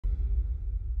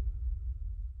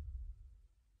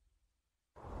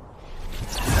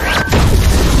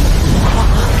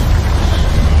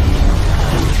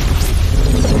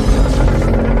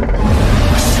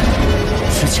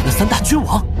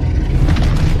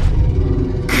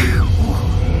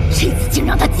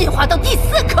让他进化到第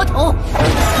4颗头。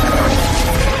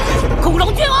恐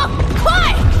龙君王，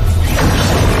快！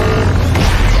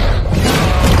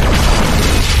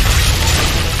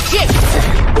这次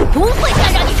不会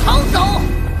再让你逃走，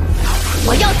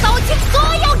我要扫清所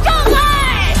有障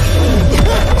碍。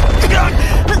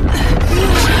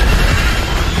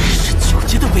是9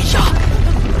阶的威压，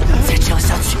再这样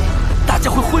下去，大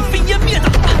家会灰飞烟灭的。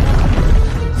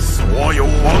所有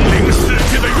亡灵世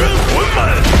界的冤魂们，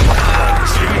看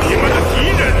清你们的敌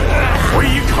人，挥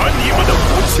砍你们的武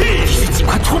器，必须尽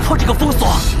快突破这个封锁，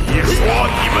洗刷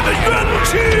你们的冤气。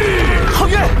皓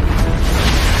月，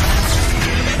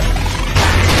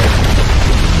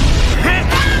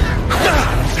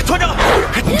团长，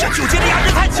这9阶的压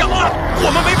制太强了，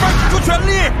我们没法使出全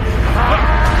力。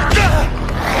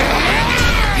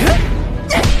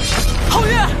皓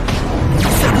月，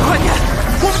再不快点，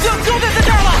我们就要交代在这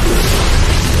儿了。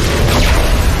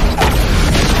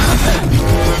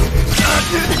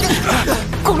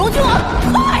恐龙君王，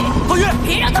快！皓月，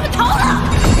别让他们逃了！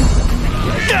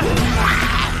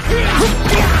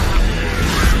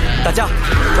大家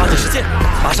抓紧时间，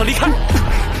马上离开。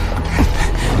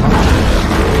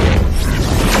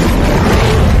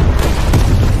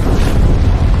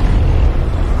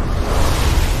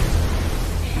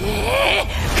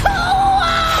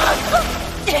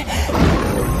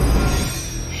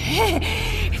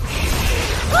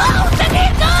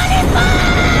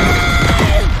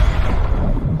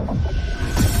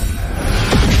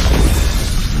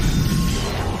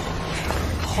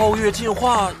皓月进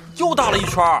化又大了一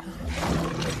圈。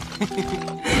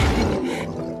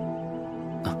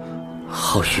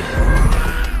皓月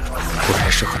果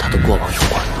然是和他的过往有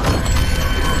关。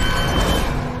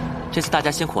这次大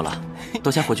家辛苦了，都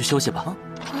先回去休息吧。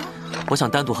我想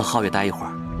单独和皓月待一会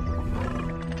儿。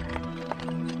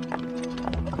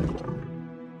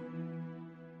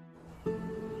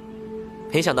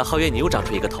没想到皓月你又长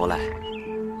出一个头来。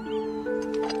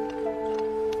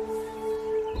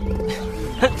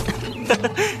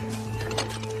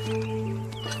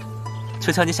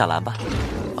求求你小兰吧。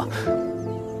啊！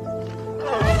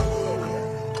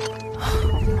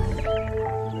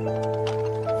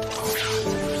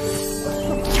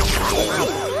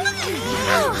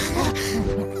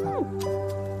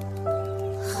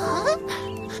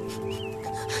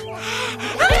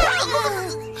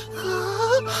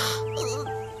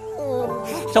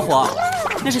小虎，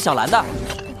那是小兰的。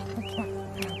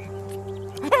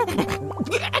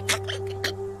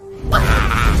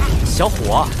小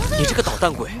虎，你这个捣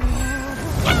蛋鬼！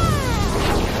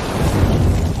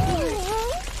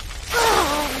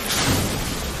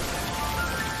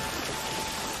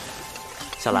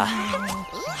小兰，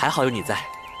还好有你在。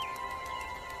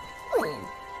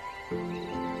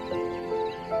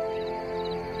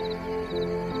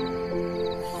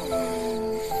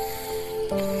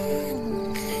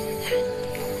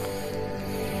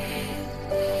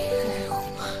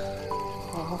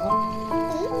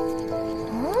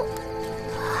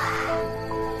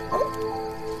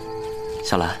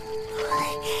小兰，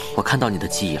我看到你的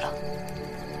记忆了。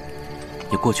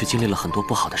你过去经历了很多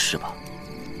不好的事吧？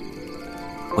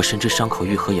我深知伤口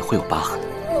愈合也会有疤痕，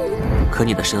可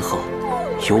你的身后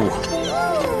有我，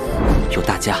有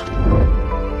大家。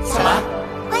小兰，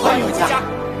欢迎回家。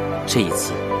这一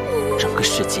次，整个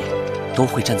世界都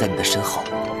会站在你的身后。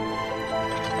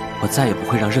我再也不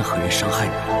会让任何人伤害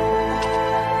你了。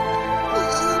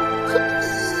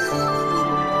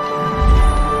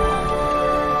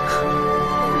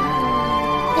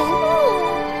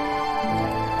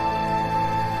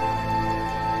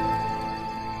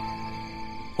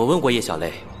我问过叶小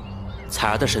蕾，彩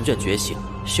儿的神卷觉醒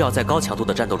需要在高强度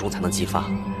的战斗中才能激发，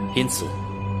因此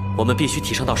我们必须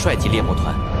提升到帅级猎魔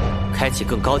团，开启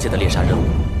更高阶的猎杀任务。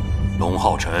龙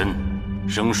浩辰，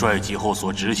升帅级后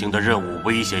所执行的任务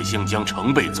危险性将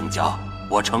成倍增加。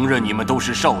我承认你们都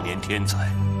是少年天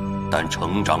才，但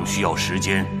成长需要时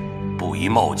间，不宜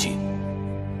冒进。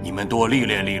你们多历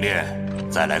练历练，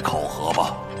再来考核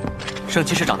吧。圣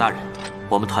骑士长大人，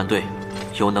我们团队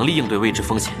有能力应对未知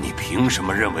风险。你凭什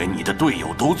么认为你的队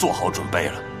友都做好准备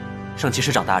了？圣骑士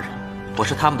长大人，我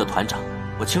是他们的团长，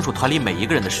我清楚团里每一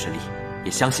个人的实力，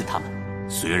也相信他们。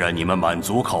虽然你们满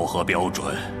足考核标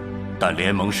准，但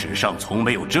联盟史上从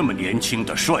没有这么年轻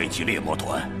的帅级猎魔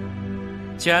团。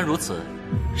既然如此，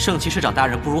圣骑士长大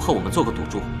人不如和我们做个赌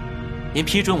注，您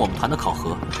批准我们团的考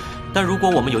核，但如果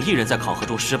我们有1人在考核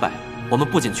中失败，我们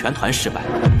不仅全团失败，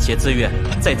且自愿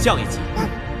再降1级。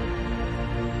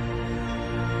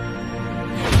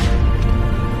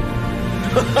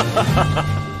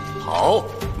好，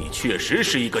你确实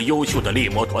是一个优秀的猎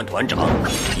魔团团长。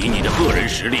以你的个人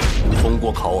实力，通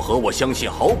过考核，我相信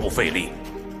毫不费力，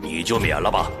你就免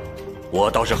了吧。我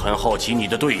倒是很好奇你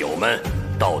的队友们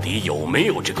到底有没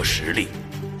有这个实力，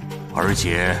而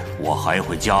且我还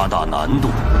会加大难度。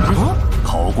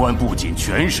考官不仅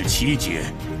全是7阶，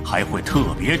还会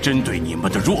特别针对你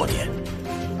们的弱点。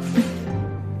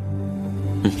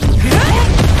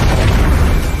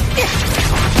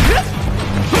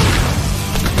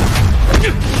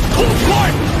痛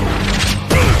快！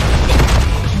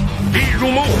地如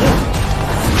猛虎，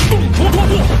动图脱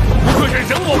步，不愧是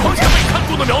人我旁前没看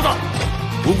中的苗子。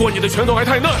不过你的拳头还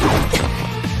太嫩，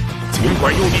尽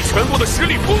管用你全部的实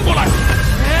力攻过来。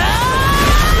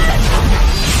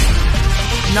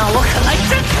那我可来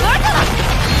真格的了！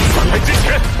在来之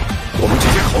前，我们这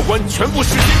些考官全部事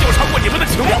先调查过你们的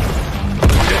情况。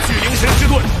你的巨灵神之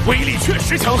盾威力确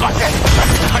实强悍，但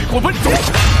是太过笨重，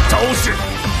招式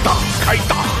大开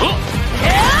大合。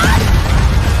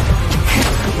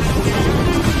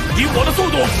以我的速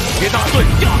度，铁大盾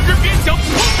压根别想碰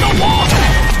到我！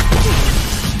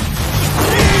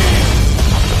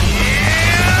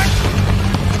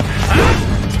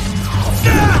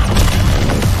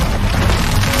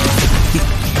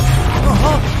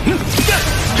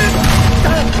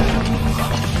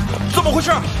怎么回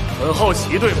事？很好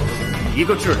奇，对吗？一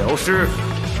个治疗师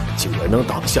竟然能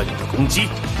挡下你的攻击。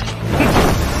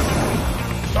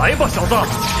来吧，小子，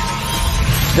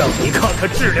让你看看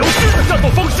治疗师的战斗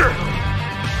方式。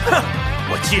哼，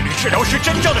我纪律治疗师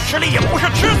真正的实力也不是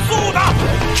吃素的，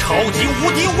超级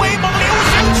无敌威猛流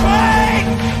星锤！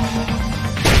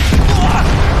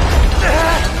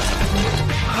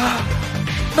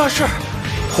那是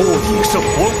护体圣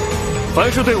光，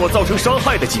凡是对我造成伤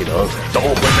害的技能，都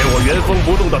会被我原封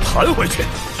不动地弹回去。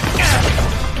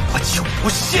我就不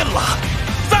信了！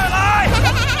再来！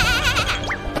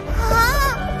啊！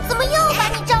怎么又把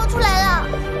你招出来了？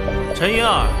陈银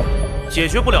儿，解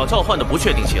决不了召唤的不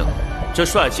确定性，这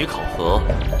帅旗考核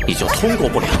你就通过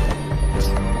不了。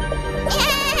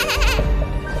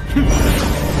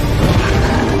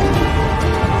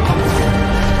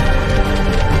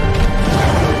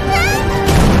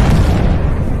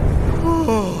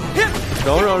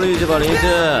省省力气吧，林欣，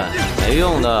没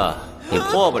用的，你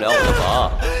破不了我的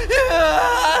法。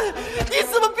你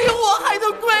怎么比我还能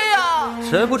归啊？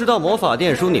谁不知道魔法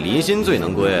殿书你林欣最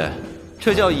能归？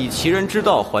这叫以其人之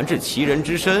道还治其人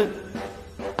之身。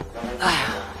哎呀，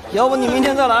要不你明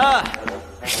天再来，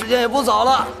时间也不早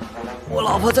了，我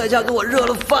老婆在家给我热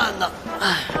了饭呢。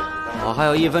哎，我还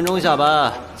有1分钟下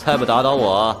班，再不打倒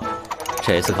我，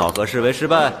这次考核视为失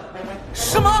败。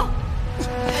什么？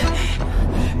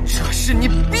这是你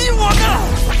逼我的！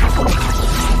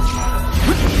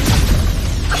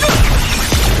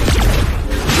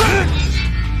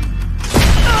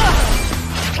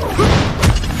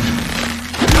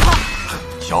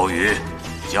小雨，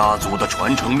家族的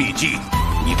传承秘技，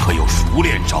你可有熟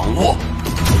练掌握？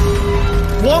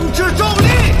光之重力！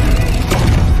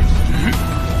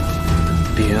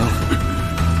禀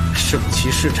圣骑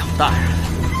士长大人，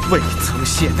未曾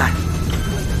懈怠。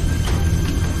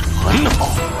很好。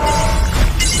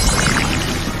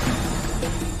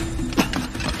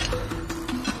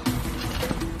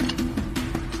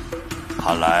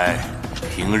看来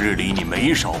平日里你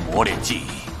没少磨练技艺，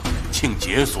竟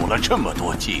解锁了这么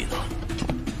多技能。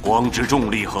光之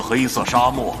重力和黑色沙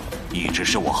漠一直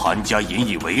是我韩家引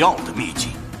以为傲的秘技。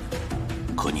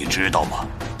可你知道吗？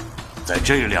在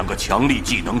这2个强力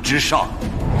技能之上，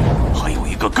还有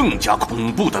一个更加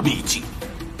恐怖的秘技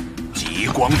——极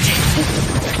光技术。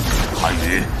韩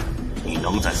宇，你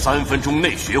能在3分钟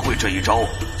内学会这一招，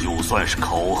就算是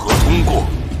考核通过；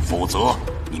否则，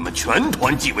你们全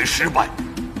团即为失败。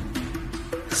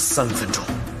3分钟，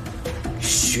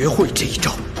学会这一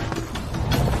招。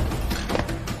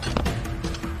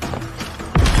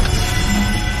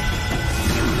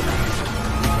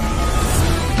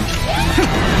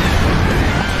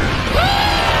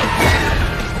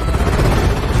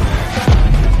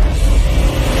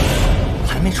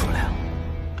还没出来啊？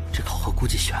这考核估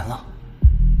计悬了。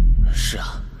是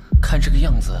啊，看这个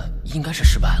样子，应该是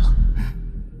失败了。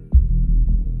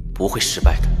不会失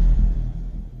败的，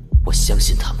我相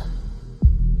信他们。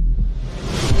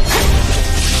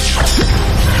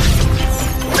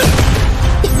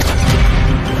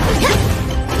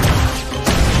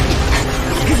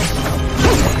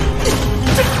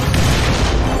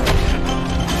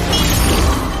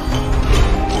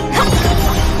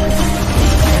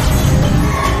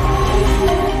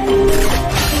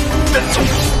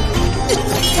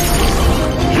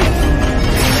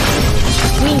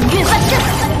命运万阵。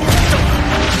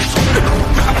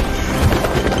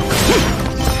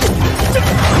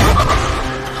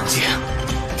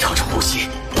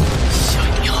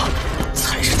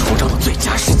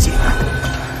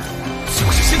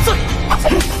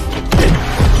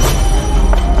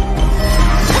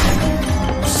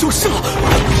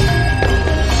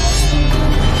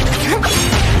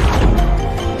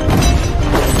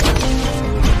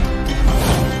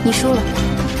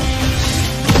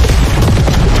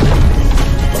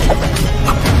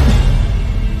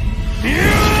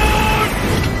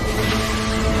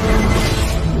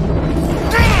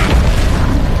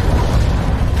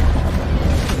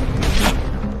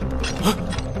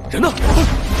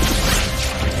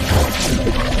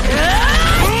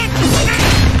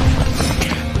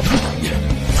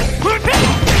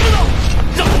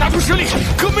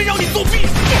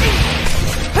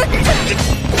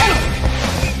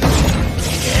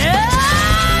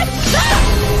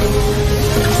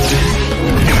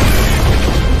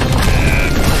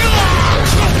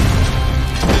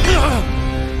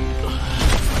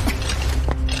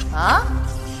啊，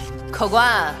客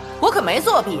官，我可没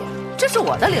作弊，这是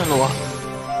我的灵炉。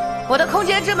我的空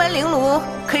间之门灵炉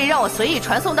可以让我随意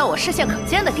传送到我视线可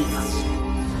见的地方。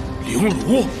灵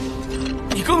炉？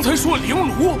你刚才说灵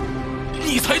炉？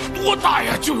你才多大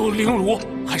呀，就有灵炉？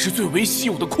还是最为稀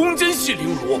有的空间系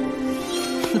灵炉？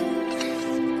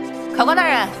考官大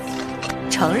人，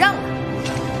承让了。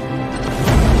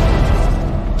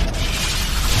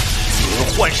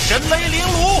此幻神雷灵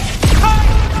炉，开！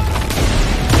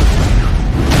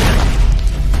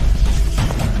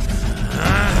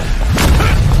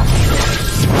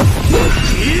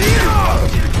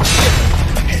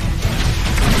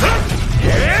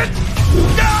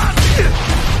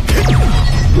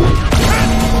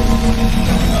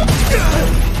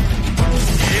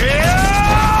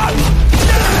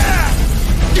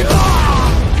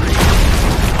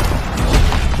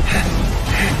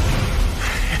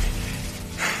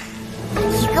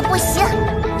一个不行，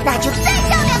那就再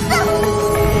上2个。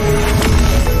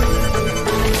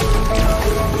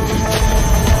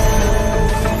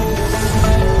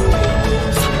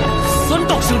3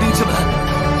道生灵之门。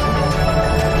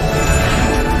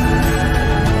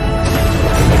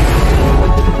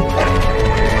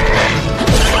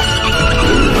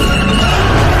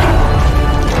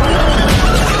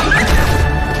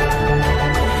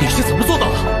你是怎么做到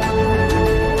的？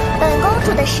本公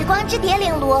主的时光之蝶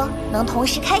灵炉能同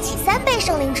时开启3倍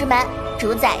生灵之门，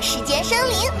主宰世间生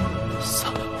灵。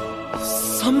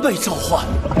3倍召唤，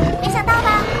没想到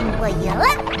吧？我赢了。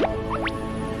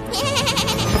星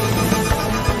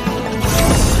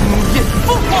焰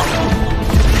凤凰，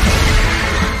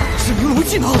是灵炉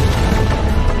技能。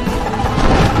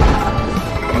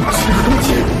这个东西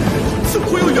怎么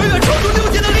会有远远超出6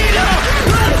阶的力量？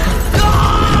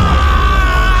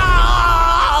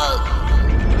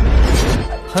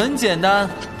很简单，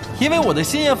因为我的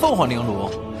星焰凤凰灵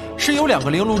炉是由2个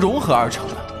灵炉融合而成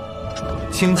的。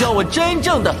请叫我真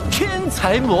正的天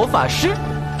才魔法师。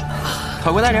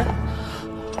考官大人，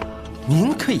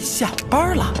您可以下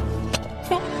班了。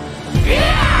极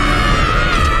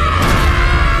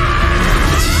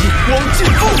光劲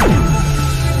风，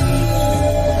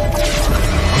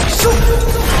收！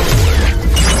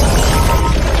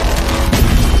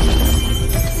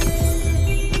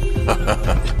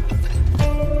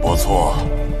不错，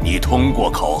你通过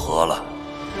考核了。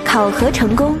考核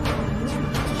成功。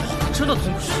真的通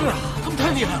过？是啊，他们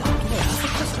太厉害了。对啊，看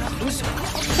起来很小。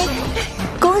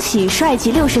恭喜帅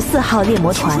级64号猎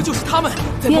魔团！就是他们。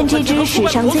愿这支史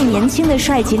上最年轻的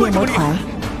帅级猎魔团，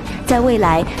在未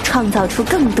来创造出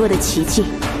更多的奇迹。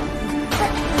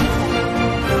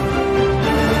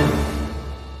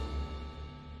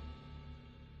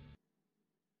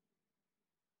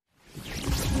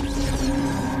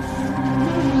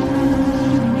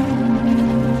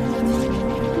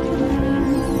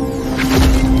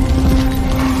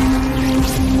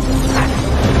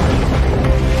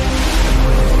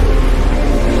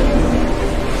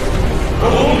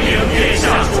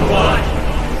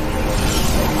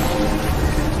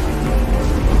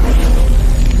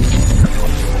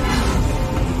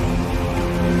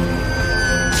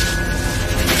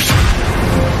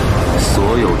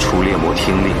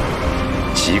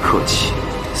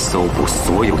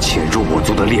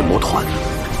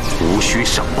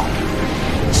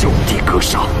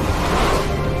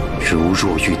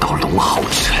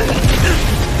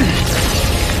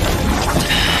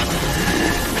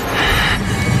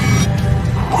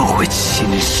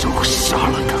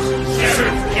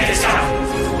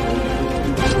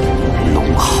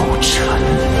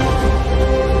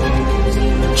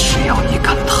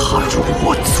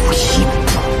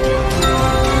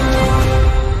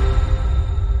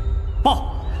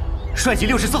帅级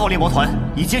64号猎魔团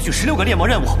已接取16个猎魔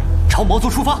任务，朝魔族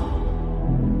出发。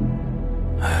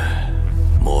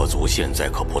魔族现在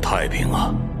可不太平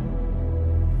啊！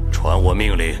传我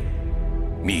命令，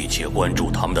密切关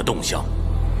注他们的动向，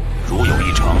如有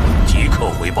异常，即刻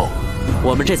回报。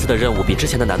我们这次的任务比之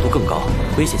前的难度更高，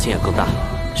危险性也更大，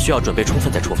需要准备充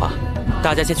分再出发。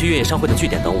大家先去月夜商会的据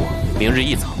点等我，明日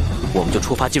一早我们就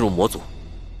出发进入魔族。